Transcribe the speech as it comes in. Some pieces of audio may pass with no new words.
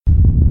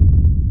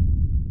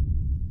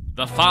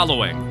The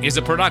following is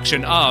a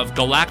production of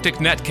Galactic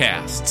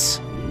Netcasts.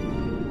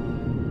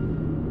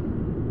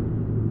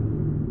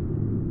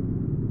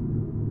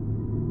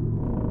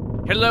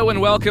 Hello and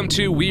welcome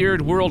to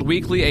Weird World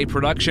Weekly, a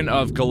production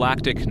of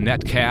Galactic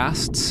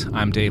Netcasts.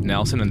 I'm Dave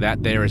Nelson, and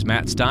that there is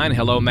Matt Stein.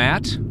 Hello,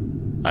 Matt.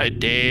 Hi,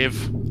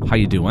 Dave. How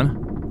you doing?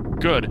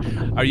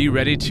 Good. Are you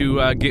ready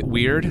to get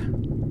weird?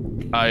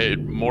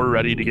 I'm more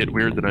ready to get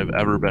weird than I've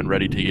ever been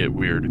ready to get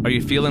weird. Are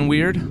you feeling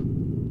weird?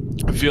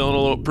 I'm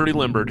feeling pretty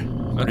limbered.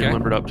 Pretty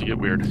limbered up to get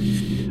weird.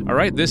 All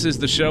right, this is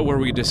the show where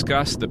we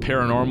discuss the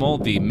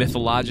paranormal, the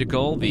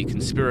mythological, the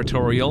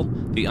conspiratorial,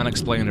 the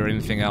unexplained, or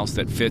anything else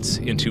that fits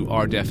into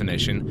our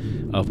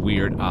definition of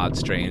weird, odd,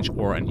 strange,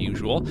 or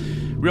unusual.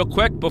 Real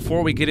quick,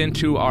 before we get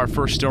into our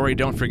first story,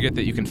 don't forget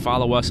that you can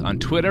follow us on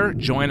Twitter,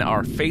 join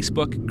our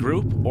Facebook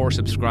group, or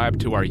subscribe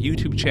to our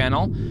YouTube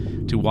channel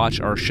to watch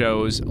our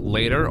shows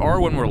later or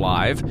when we're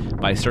live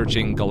by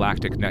searching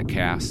Galactic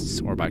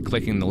Netcasts or by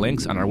clicking the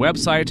links on our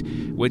website,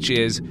 which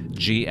is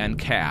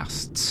gncasts.com.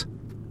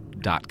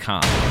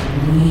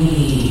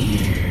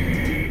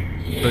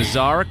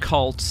 Bizarre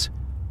cults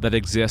that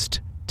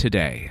exist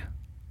today.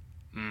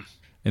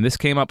 And this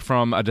came up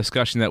from a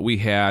discussion that we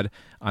had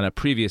on a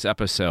previous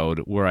episode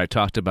where I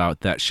talked about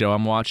that show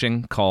I'm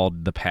watching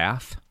called The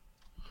Path.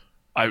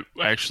 I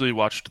actually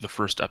watched the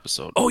first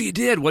episode. Oh, you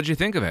did? What'd you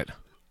think of it?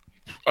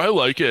 I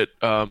like it.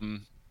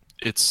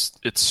 It's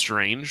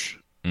strange.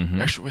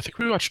 Mm-hmm. Actually, I think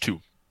we watched two.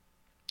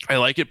 I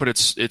like it, but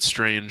it's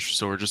strange.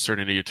 So we're just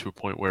starting to get to a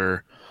point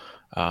where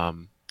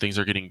things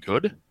are getting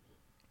good.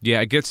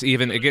 Yeah, it gets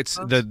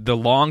the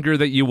longer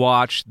that you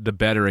watch, the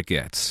better it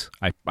gets.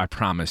 I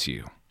promise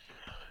you.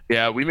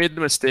 Yeah, we made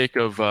the mistake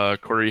of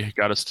Corey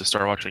got us to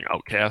start watching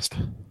Outcast.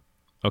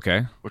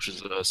 Okay. Which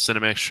is a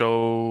Cinemax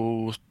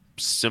show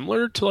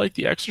similar to like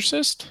The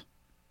Exorcist.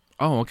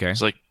 Oh, okay.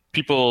 It's like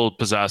people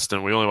possessed,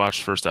 and we only watched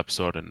the first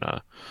episode, and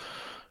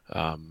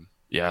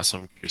yeah, so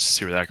I'm curious to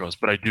see where that goes.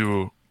 But I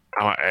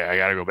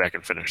gotta go back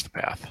and finish The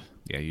Path.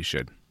 Yeah, you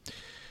should.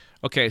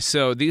 Okay,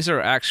 so these are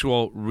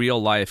actual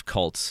real-life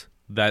cults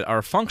that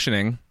are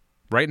functioning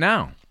right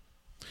now.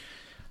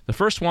 The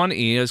first one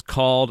is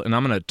called, and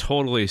I'm going to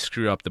totally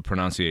screw up the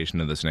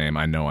pronunciation of this name,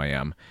 I know I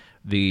am,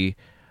 the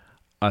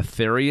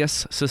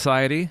Aetherius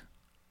Society.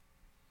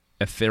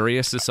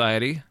 Aetherius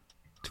Society. Do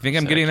you think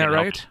I'm getting that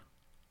right?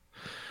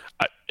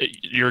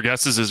 Your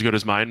guess is as good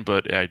as mine,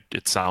 but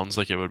it sounds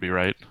like it would be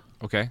right.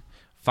 Okay.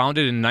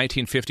 Founded in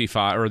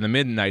 1955, or in the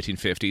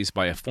mid-1950s,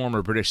 by a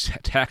former British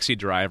taxi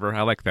driver.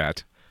 I like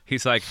that.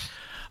 He's like,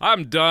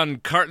 I'm done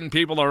carting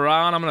people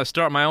around. I'm going to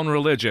start my own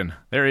religion.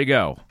 There you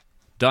go.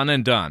 Done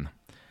and done.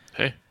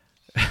 Hey,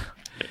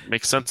 it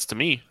makes sense to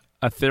me.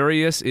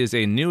 Aetherius is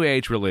a New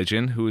Age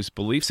religion whose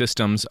belief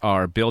systems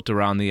are built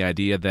around the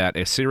idea that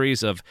a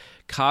series of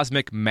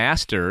cosmic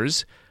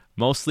masters,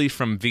 mostly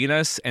from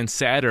Venus and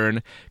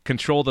Saturn,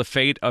 control the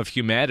fate of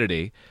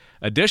humanity.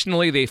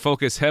 Additionally, they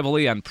focus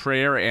heavily on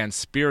prayer and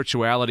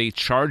spirituality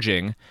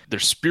charging. They're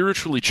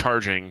spiritually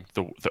charging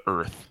the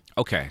Earth.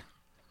 Okay.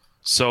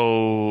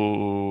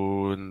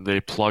 So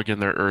they plug in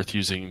their Earth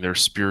using their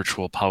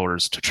spiritual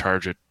powers to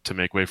charge it to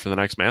make way for the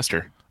next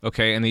master.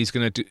 Okay, and he's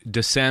going to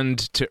descend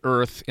to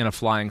Earth in a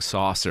flying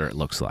saucer, it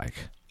looks like.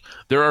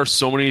 There are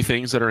so many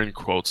things that are in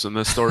quotes in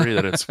this story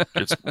that it's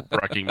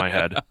wrecking my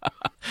head.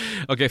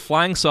 Okay,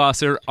 flying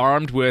saucer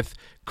armed with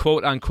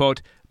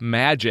quote-unquote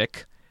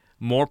magic,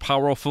 more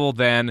powerful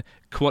than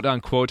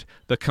quote-unquote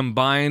the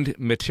combined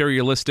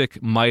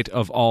materialistic might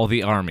of all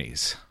the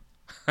armies.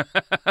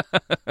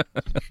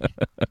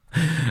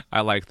 I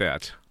like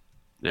that.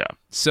 Yeah.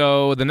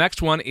 So the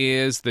next one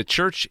is the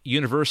Church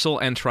Universal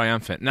and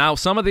Triumphant. Now,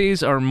 some of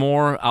these are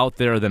more out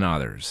there than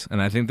others,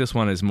 and I think this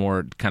one is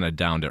more kind of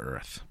down to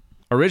earth.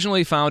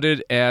 Originally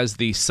founded as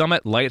the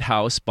Summit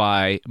Lighthouse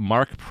by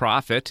Mark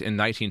Prophet in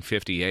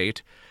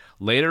 1958,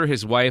 later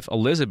his wife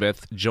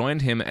Elizabeth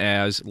joined him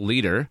as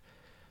leader,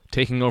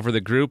 taking over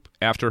the group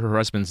after her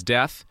husband's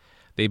death.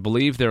 They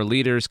believe their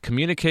leaders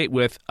communicate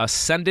with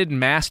ascended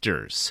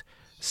masters,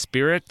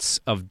 spirits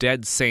of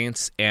dead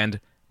saints,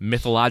 and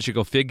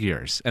mythological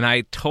figures. And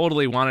I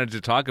totally wanted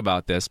to talk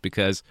about this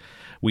because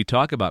we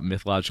talk about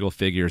mythological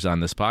figures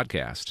on this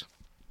podcast.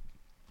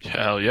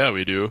 Hell yeah,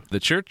 we do. The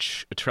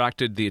church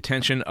attracted the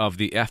attention of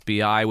the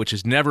FBI, which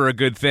is never a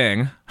good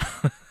thing.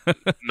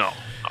 No.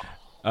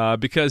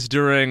 Because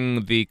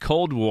during the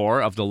Cold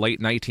War of the late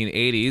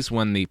 1980s,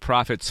 when the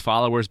Prophet's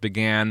followers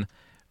began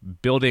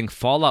building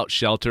fallout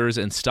shelters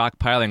and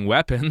stockpiling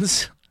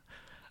weapons,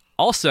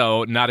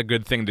 also not a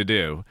good thing to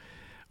do.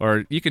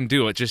 Or you can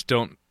do it, just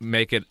don't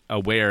make it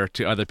aware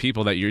to other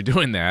people that you're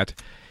doing that.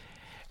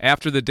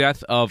 After the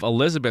death of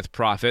Elizabeth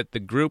Prophet, the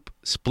group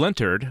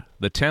splintered.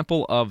 The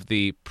Temple of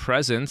the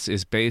Presence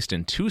is based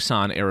in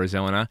Tucson,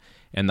 Arizona,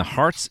 and the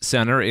Hearts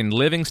Center in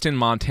Livingston,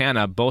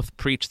 Montana, both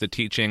preach the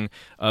teaching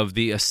of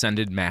the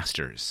Ascended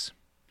Masters.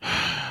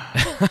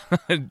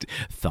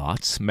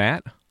 Thoughts,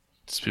 Matt?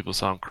 These people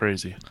sound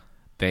crazy.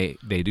 They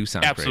do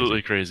sound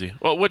absolutely crazy.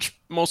 Well, which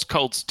most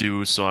cults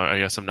do, so I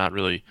guess I'm not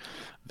really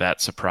that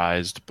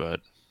surprised, but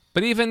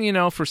But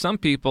even, for some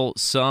people,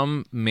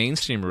 some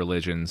mainstream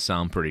religions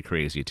sound pretty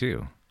crazy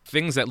too.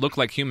 Things that look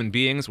like human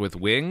beings with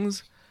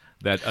wings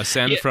that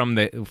ascend from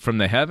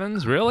the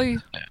heavens, really?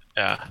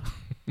 Yeah.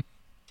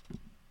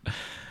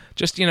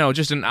 Just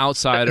an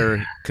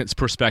outsider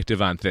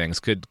perspective on things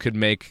could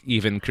make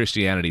even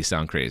Christianity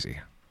sound crazy.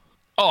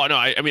 Oh no,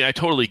 I mean I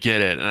totally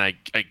get it, and I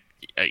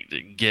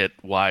get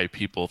why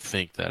people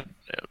think that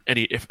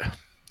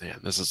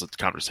this is a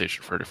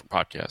conversation for a different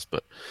podcast,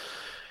 but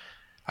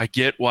I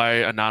get why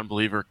a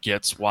non-believer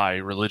gets why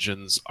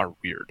religions are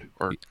weird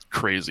or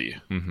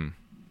crazy. Mm-hmm.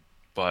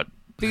 But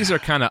these are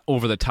kind of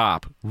over the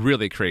top,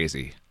 really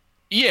crazy.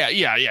 Yeah.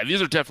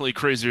 These are definitely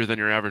crazier than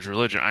your average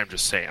religion. I'm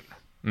just saying.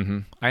 Mm-hmm.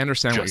 I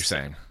understand what you're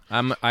saying.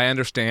 I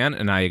understand,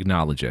 and I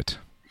acknowledge it.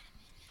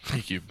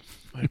 Thank you.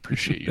 I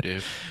appreciate you,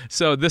 Dave.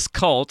 So this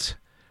cult,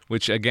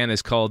 which again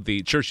is called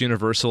the Church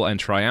Universal and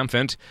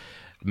Triumphant,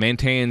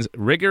 maintains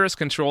rigorous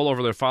control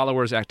over their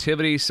followers'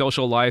 activities,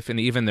 social life, and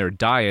even their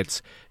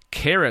diets,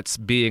 carrots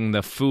being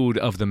the food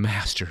of the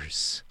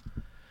masters.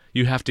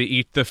 You have to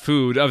eat the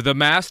food of the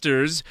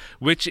masters,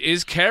 which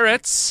is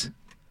carrots.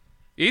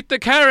 Eat the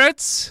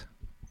carrots!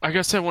 I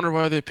guess I wonder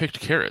why they picked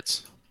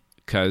carrots.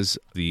 Because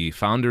the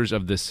founders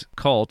of this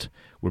cult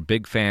were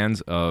big fans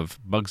of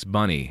Bugs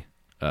Bunny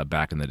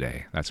back in the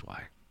day. That's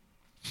why.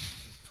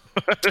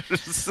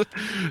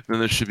 Then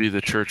there should be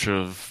the Church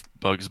of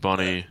Bugs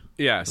Bunny.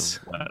 Yes.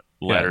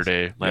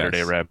 Latter-day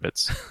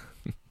Rabbits.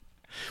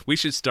 We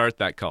should start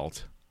that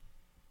cult.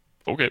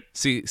 Okay.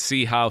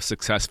 See how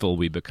successful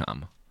we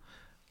become.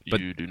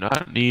 But you do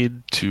not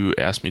need to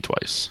ask me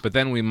twice. But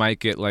then we might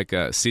get like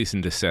a cease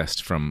and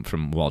desist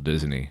from Walt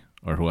Disney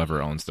or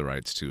whoever owns the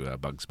rights to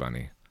Bugs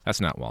Bunny.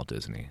 That's not Walt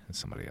Disney. It's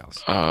somebody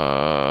else.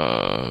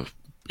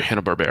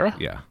 Hanna-Barbera?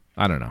 Yeah.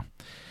 I don't know.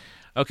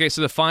 Okay,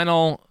 so the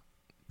final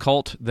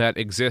cult that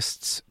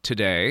exists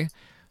today,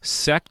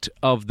 Sect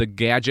of the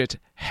Gadget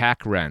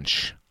Hack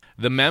Wrench.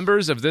 The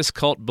members of this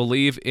cult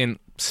believe in,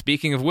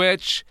 speaking of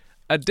which,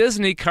 a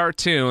Disney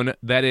cartoon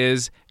that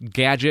is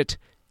Gadget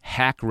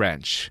Hack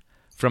Wrench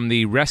from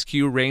the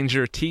Rescue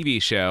Ranger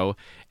TV show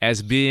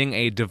as being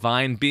a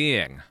divine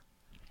being.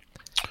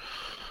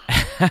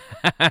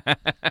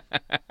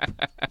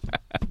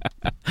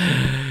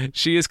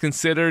 She is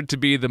considered to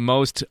be the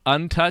most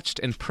untouched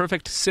and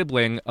perfect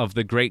sibling of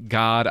the great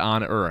god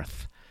on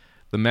Earth.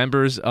 The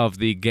members of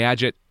the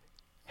Gadget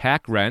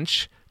Hack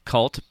Wrench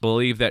cult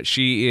believe that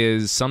she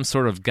is some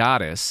sort of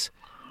goddess.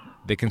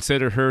 They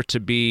consider her to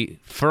be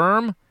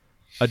firm,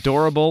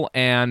 adorable,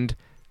 and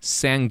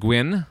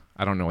sanguine.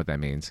 I don't know what that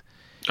means.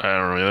 I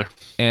don't know either.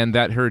 And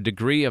that her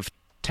degree of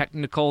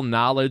technical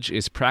knowledge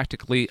is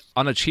practically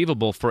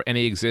unachievable for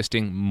any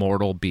existing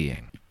mortal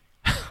being.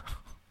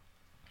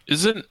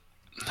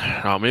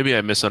 Maybe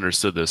I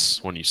misunderstood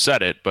this when you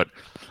said it, but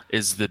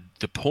is the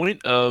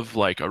point of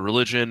like a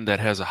religion that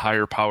has a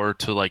higher power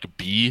to like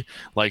be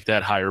like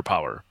that higher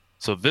power?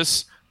 So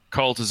this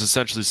cult is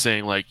essentially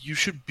saying like you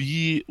should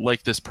be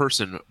like this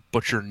person,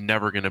 but you're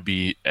never going to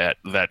be at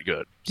that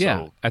good. Yeah,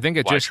 so I think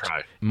it just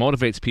try?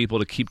 Motivates people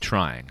to keep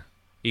trying.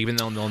 Even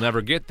though they'll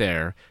never get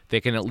there, they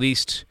can at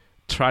least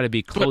try to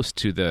be close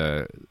to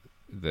the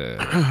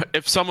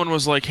If someone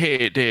was like,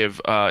 "Hey,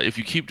 Dave, if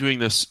you keep doing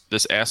this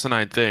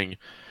asinine thing,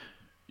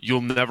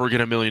 you'll never get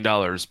 $1 million,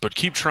 but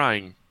keep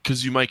trying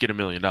because you might get $1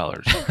 million."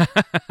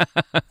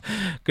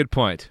 Good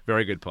point.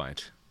 Very good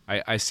point.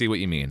 I see what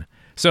you mean.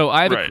 So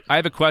I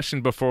have a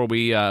question before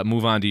we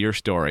move on to your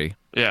story.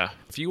 Yeah.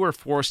 If you were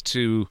forced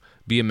to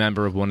be a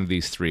member of one of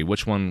these three,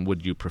 which one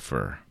would you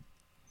prefer?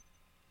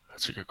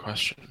 That's a good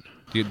question.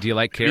 Do you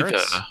like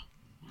carrots?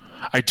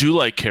 I do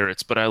like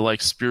carrots, but I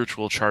like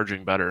spiritual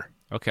charging better.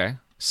 Okay.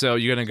 So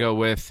you're going to go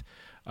with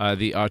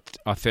the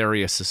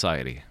Aetherius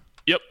Society.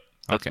 Yep.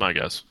 That's my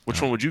guess.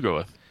 Which one would you go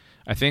with?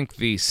 I think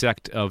the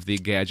Sect of the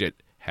Gadget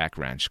Hack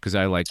Wrench, because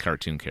I like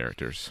cartoon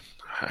characters.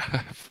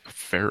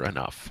 Fair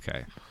enough.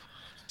 Okay.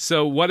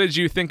 So what did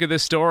you think of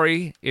this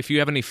story? If you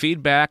have any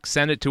feedback,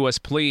 send it to us,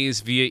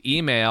 please, via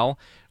email,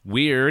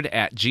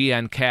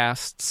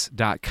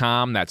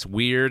 weird@gncasts.com. That's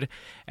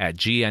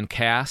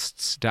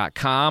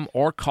weird@gncasts.com.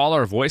 Or call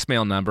our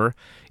voicemail number.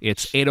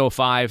 It's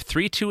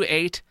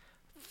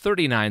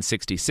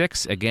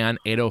 805-328-3966. Again,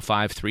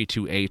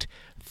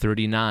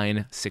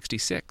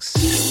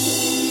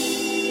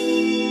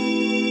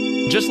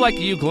 805-328-3966. Just like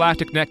you,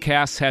 Galactic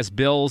Netcasts has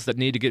bills that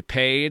need to get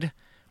paid,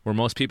 where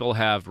most people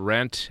have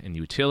rent and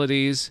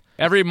utilities.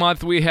 Every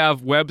month we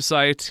have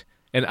website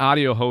and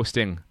audio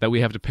hosting that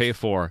we have to pay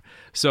for.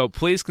 So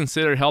please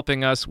consider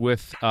helping us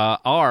with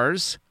our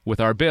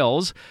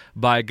bills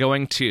by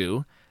going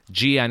to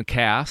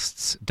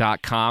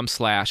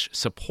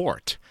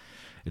gncasts.com/support.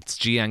 It's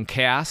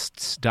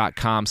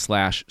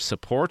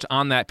gncasts.com/support.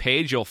 On that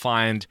page, you'll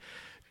find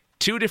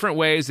two different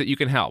ways that you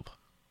can help.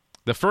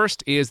 The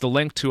first is the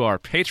link to our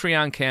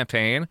Patreon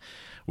campaign,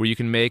 where you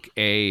can make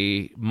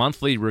a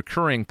monthly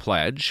recurring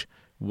pledge,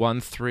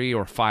 $1, $3,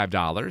 or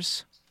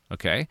 $5.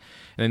 Okay? And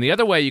then the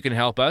other way you can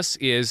help us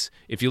is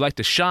if you like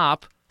to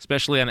shop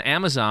especially on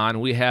Amazon,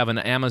 we have an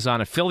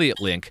Amazon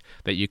affiliate link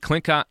that you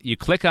click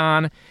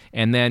on,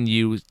 and then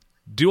you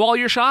do all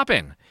your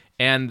shopping.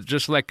 And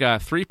just like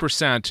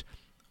 3%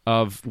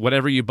 of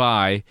whatever you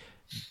buy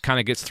kind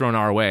of gets thrown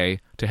our way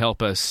to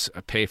help us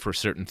pay for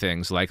certain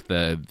things like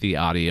the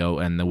audio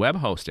and the web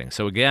hosting.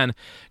 So again,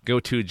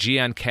 go to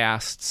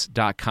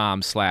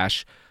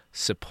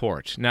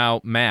gncasts.com/support.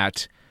 Now,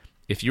 Matt,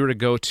 if you were to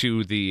go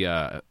to the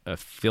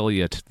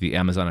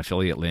Amazon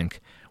affiliate link,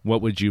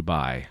 what would you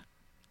buy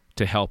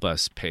to help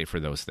us pay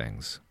for those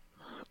things?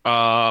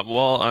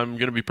 Well, I'm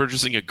going to be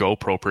purchasing a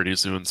GoPro pretty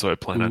soon, so I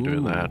plan on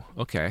doing that.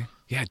 Okay.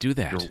 Yeah, do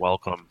that. You're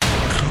welcome.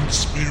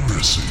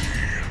 Conspiracy.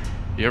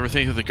 You ever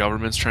think that the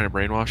government's trying to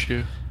brainwash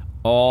you?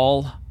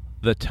 All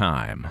the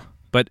time.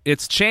 But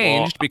it's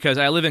changed because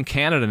I live in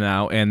Canada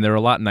now, and they're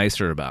a lot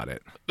nicer about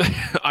it.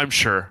 I'm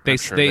sure. They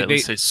at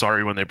least say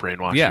sorry when they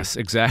brainwash you. Yes,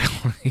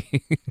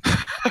 exactly.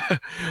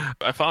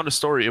 I found a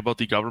story about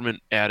the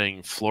government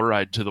adding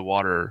fluoride to the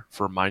water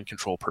for mind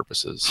control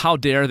purposes. How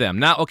dare them?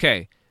 Now,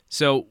 okay,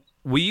 so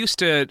we used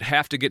to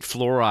have to get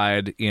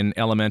fluoride in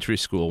elementary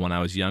school when I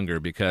was younger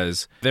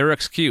because their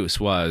excuse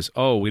was,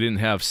 we didn't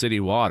have city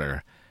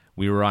water.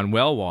 We were on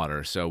well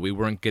water, so we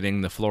weren't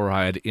getting the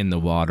fluoride in the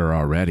water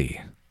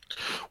already.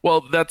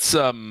 Well, that's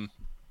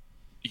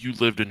you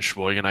lived in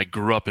Sheboygan. I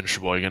grew up in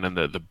Sheboygan, and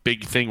the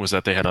big thing was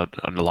that they had a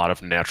lot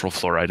of natural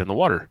fluoride in the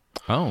water.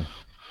 Oh,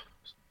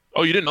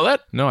 you didn't know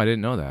that? No, I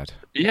didn't know that.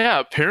 Yeah,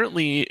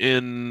 apparently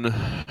in,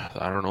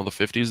 I don't know, the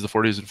 50s, the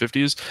 40s and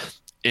 50s,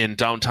 in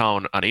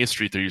downtown on 8th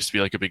Street, there used to be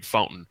like a big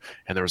fountain,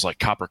 and there was like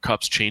copper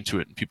cups chained to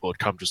it, and people would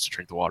come just to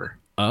drink the water.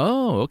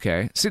 Oh,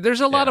 okay. See,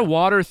 there's a lot of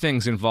water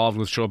things involved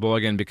with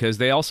Sheboygan because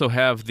they also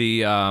have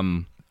the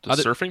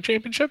surfing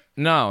championship?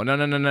 No.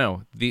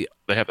 They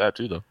have that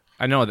too, though.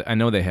 I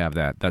know they have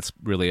that. That's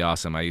really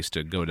awesome. I used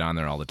to go down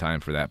there all the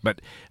time for that.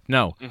 But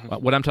no,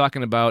 what I'm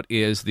talking about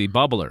is the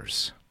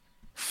bubblers.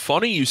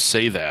 Funny you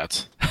say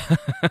that.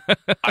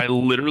 I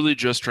literally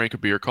just drank a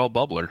beer called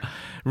Bubbler.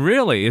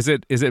 Really? Is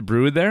it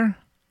brewed there?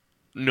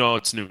 No,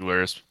 it's New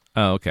Glarus.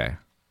 Oh, okay.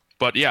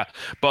 But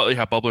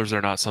bubblers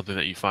are not something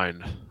that you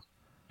find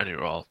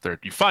anywhere. Well,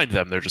 you find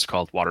them. They're just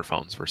called water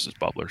fountains versus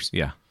bubblers.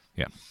 Yeah.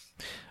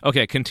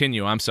 Okay,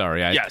 continue. I'm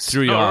sorry. I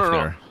threw you off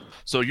there.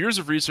 So years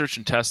of research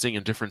and testing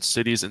in different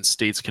cities and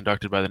states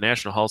conducted by the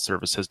National Health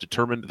Service has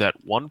determined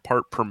that 1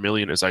 part per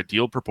million is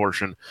ideal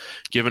proportion,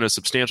 given a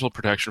substantial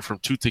protection from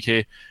tooth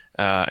decay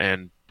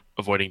and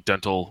avoiding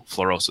dental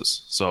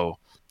fluorosis. So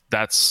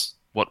that's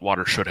what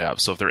water should have.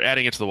 So if they're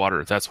adding it to the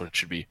water, that's what it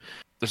should be.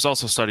 There's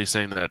also studies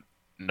saying that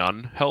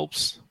none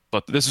helps,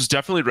 but this is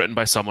definitely written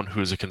by someone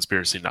who's a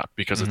conspiracy nut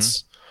because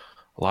it's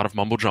a lot of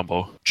mumbo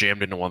jumbo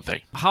jammed into one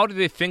thing. How do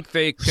they think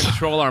they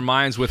control our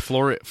minds with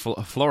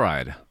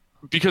fluoride?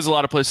 Because a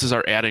lot of places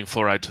are adding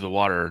fluoride to the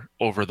water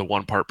over the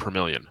 1 part per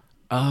million.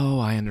 Oh,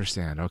 I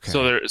understand. Okay.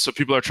 So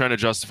people are trying to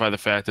justify the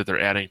fact that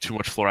they're adding too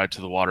much fluoride to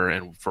the water,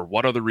 and for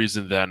what other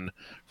reason than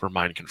for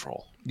mind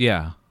control?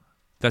 Yeah,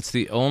 that's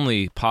the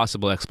only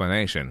possible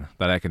explanation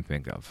that I can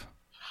think of.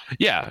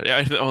 Yeah,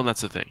 and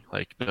that's the thing.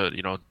 Like,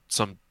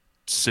 some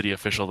city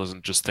official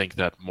doesn't just think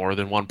that more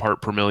than 1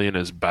 part per million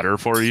is better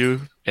for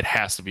you. It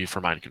has to be for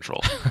mind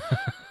control.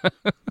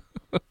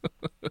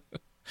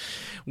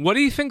 What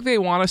do you think they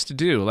want us to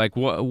do? Like,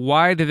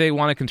 why do they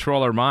want to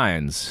control our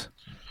minds?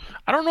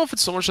 I don't know if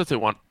it's so much that they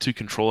want to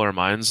control our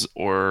minds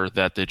or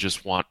that they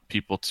just want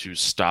people to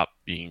stop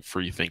being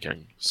free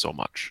thinking so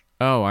much.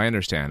 Oh, I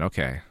understand.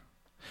 Okay.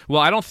 Well,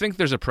 I don't think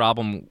there's a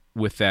problem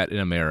with that in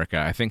America.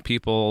 I think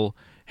people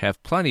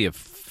have plenty of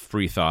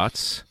free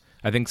thoughts.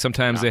 I think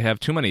sometimes they have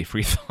too many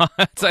free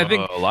thoughts. I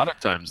think a lot of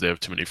times they have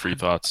too many free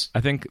thoughts.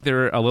 I think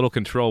a little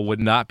control would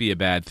not be a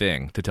bad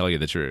thing, to tell you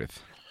the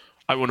truth.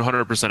 I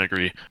 100%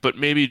 agree. But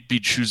maybe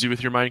be choosy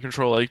with your mind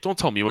control. Like, don't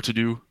tell me what to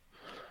do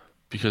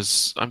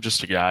because I'm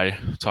just a guy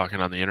talking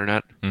on the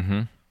internet,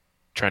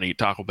 trying to eat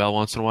Taco Bell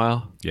once in a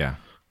while. Yeah.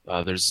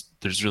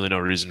 There's really no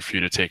reason for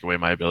you to take away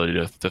my ability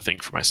to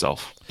think for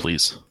myself,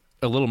 please.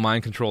 A little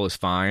mind control is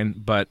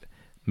fine, but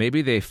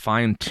maybe they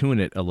fine-tune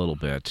it a little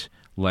bit,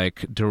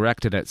 like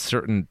direct it at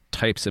certain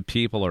types of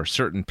people or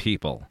certain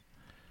people.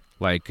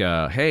 Like,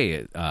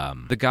 hey,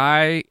 the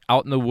guy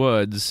out in the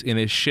woods in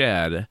his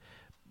shed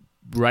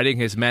writing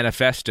his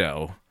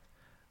manifesto.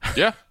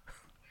 Yeah.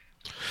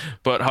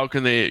 But how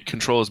can they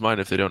control his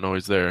mind if they don't know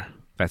he's there?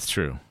 That's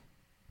true.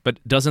 But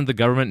doesn't the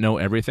government know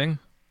everything?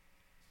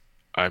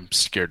 I'm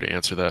scared to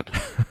answer that.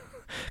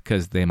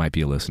 Because they might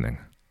be listening.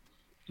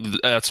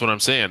 That's what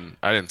I'm saying.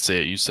 I didn't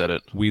say it. You said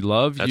it. We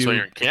love you. That's why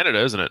you're in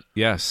Canada, isn't it?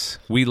 Yes.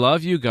 We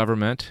love you,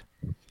 government.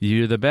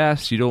 You're the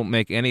best. You don't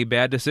make any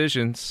bad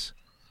decisions.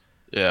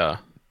 Yeah.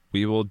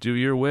 We will do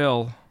your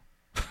will.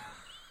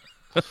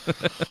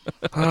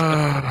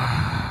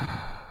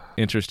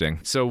 Interesting.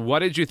 So what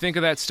did you think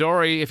of that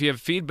story? If you have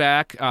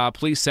feedback,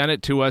 please send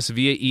it to us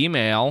via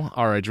email.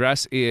 Our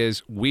address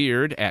is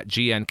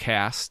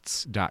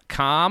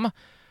weird@gncasts.com.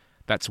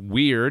 That's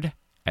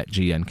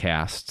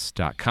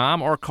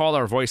weird@gncasts.com. Or call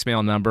our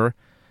voicemail number,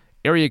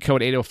 area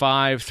code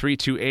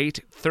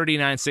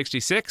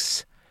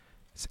 805-328-3966.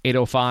 It's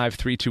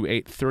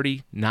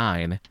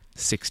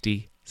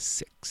 805-328-3966.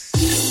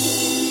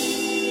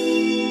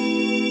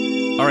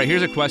 All right,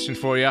 here's a question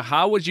for you.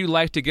 How would you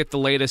like to get the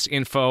latest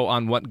info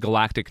on what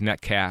Galactic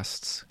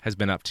Netcasts has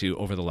been up to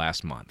over the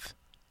last month?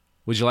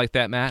 Would you like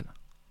that, Matt?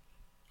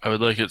 I would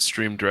like it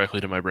streamed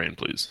directly to my brain,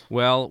 please.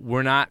 Well,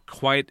 we're not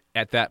quite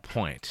at that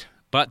point.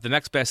 But the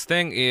next best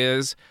thing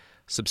is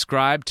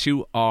subscribe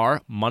to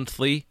our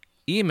monthly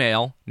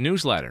email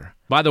newsletter.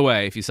 By the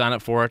way, if you sign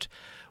up for it,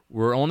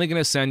 we're only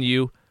going to send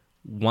you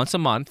once a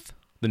month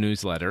the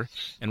newsletter,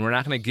 and we're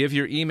not going to give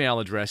your email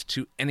address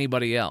to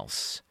anybody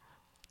else.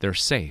 They're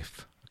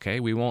safe. Okay,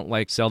 we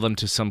won't sell them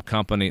to some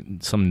company,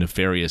 some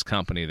nefarious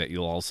company that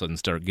you'll all of a sudden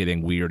start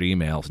getting weird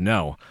emails.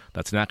 No,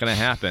 that's not going to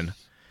happen.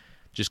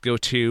 Just go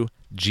to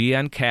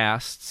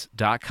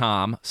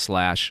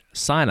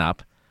gncasts.com/signup.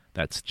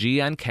 That's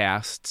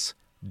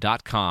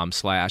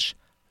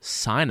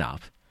gncasts.com/signup.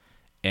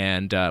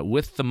 And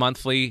with the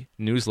monthly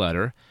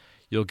newsletter,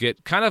 you'll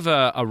get kind of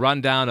a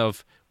rundown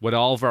of what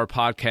all of our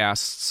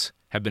podcasts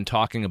have been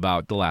talking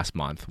about the last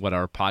month, what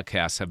our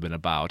podcasts have been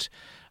about.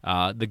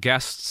 The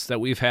guests that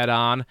we've had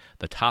on,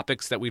 the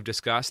topics that we've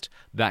discussed,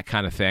 that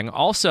kind of thing.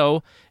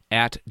 Also,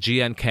 at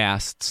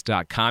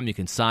gncasts.com, you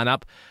can sign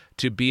up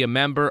to be a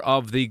member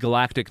of the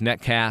Galactic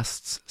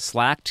Netcasts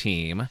Slack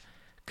team,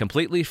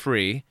 completely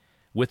free,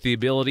 with the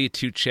ability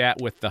to chat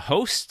with the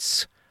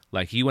hosts,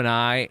 like you and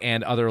I,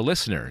 and other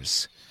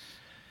listeners.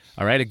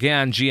 All right,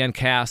 again,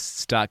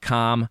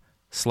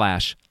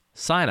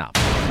 gncasts.com/signup.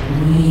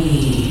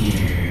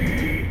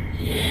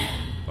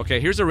 Okay,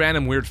 here's a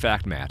random weird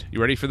fact, Matt. You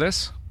ready for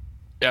this?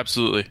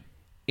 Absolutely.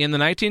 In the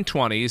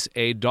 1920s,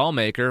 a doll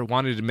maker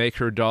wanted to make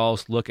her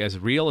dolls look as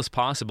real as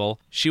possible.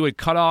 She would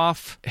cut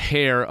off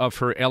hair of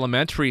her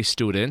elementary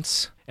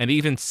students and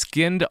even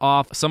skinned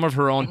off some of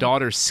her own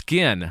daughter's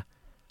skin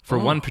for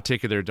one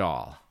particular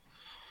doll.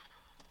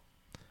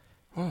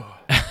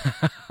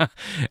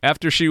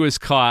 After she was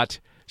caught,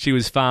 she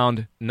was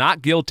found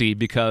not guilty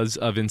because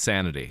of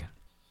insanity.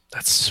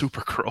 That's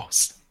super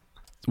gross.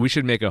 We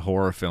should make a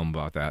horror film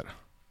about that.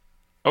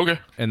 Okay.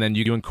 And then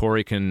you and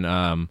Corey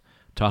can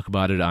talk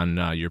about it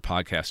on your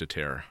podcast of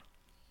terror.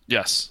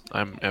 Yes,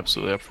 I'm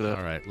absolutely up for that.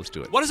 All right, let's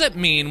do it. What does it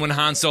mean when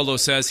Han Solo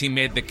says he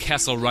made the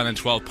Kessel run in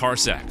 12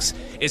 parsecs?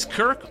 Is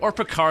Kirk or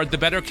Picard the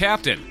better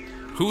captain?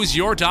 Who's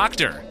your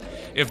doctor?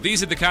 If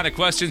these are the kind of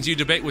questions you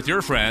debate with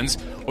your friends,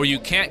 or you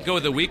can't go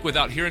the week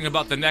without hearing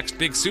about the next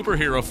big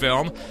superhero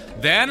film,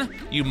 then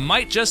you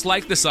might just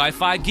like the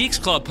Sci-Fi Geeks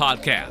Club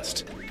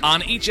podcast.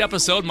 On each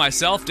episode,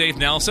 myself, Dave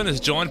Nelson, is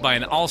joined by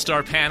an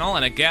all-star panel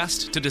and a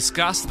guest to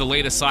discuss the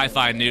latest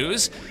sci-fi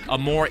news, a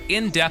more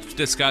in-depth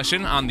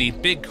discussion on the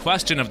big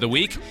question of the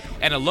week,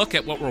 and a look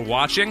at what we're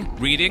watching,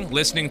 reading,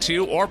 listening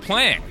to, or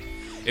playing.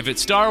 If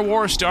it's Star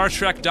Wars, Star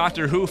Trek,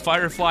 Doctor Who,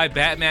 Firefly,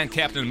 Batman,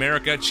 Captain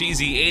America,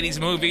 cheesy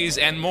 80s movies,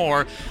 and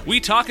more, we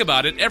talk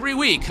about it every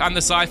week on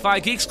the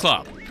Sci-Fi Geeks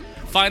Club.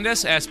 Find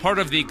us as part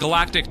of the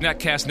Galactic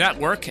Netcast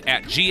Network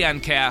at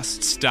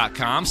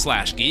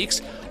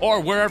gncasts.com/geeks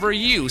or wherever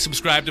you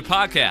subscribe to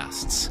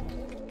podcasts.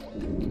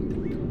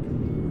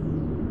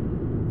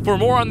 For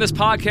more on this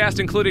podcast,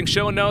 including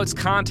show notes,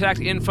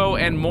 contact info,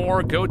 and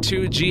more, go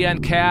to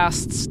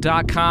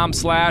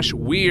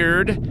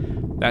gncasts.com/weird.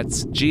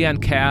 That's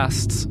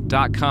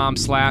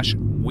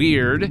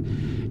gncasts.com/weird.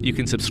 You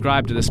can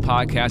subscribe to this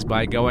podcast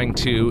by going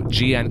to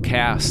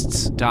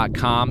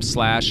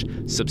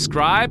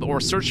gncasts.com/subscribe or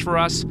search for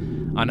us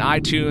on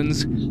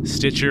iTunes,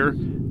 Stitcher,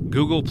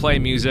 Google Play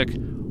Music,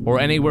 or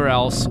anywhere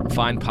else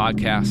fine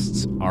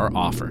podcasts are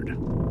offered.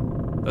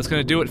 That's going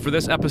to do it for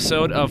this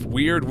episode of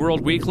Weird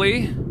World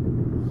Weekly.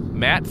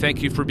 Matt,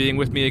 thank you for being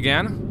with me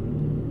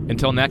again.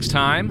 Until next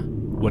time,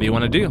 what do you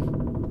want to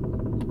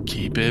do?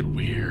 Keep it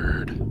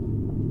weird.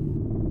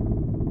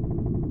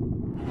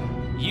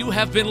 You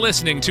have been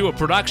listening to a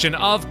production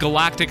of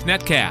Galactic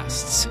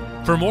Netcasts.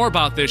 For more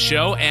about this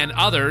show and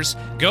others,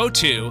 go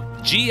to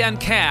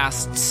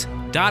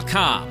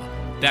gncasts.com.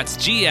 That's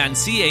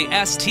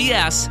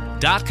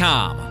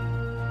gncasts.com.